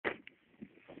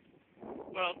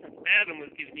Well, since Adam was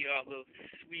giving you all those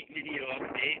sweet video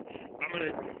updates, I'm going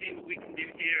to see what we can do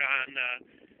here on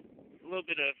a little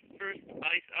bit of first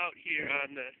ice out here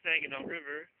on the Saginaw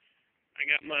River. I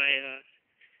got my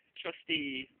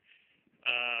trusty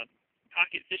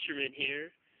pocket fisherman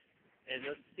here, and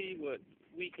let's see what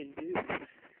we can do.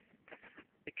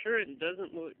 The current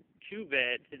doesn't look too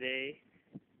bad today.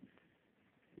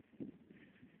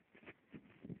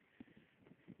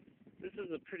 This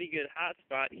is a pretty good hot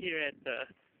spot here at the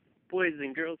Boys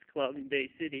and Girls Club in Bay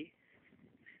City.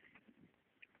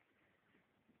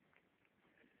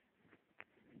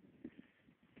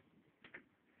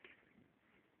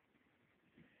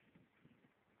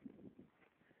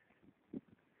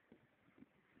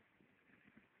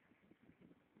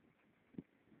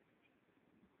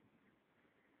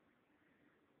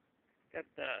 Got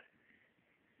the,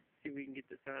 see if we can get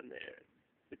this on there.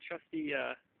 The trusty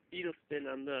beetle spin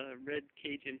on the red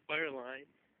Cajun fire line.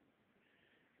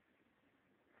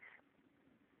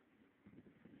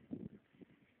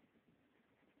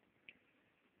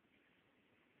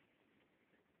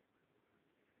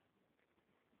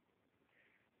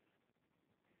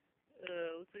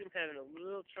 Looks like I'm having a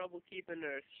little trouble keeping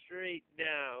her straight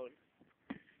down.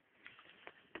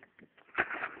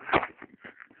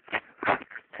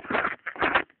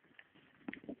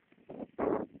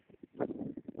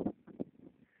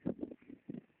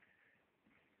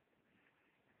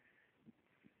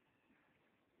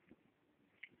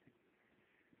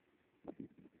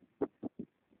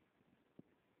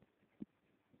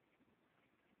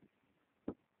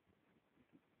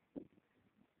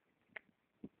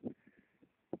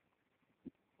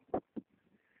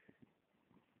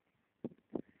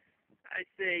 I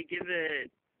say give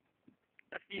it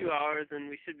a few hours and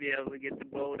we should be able to get the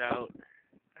boat out.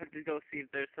 I have to go see if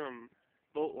there's some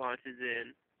boat launches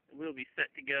in. We'll be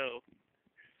set to go.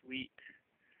 Sweet.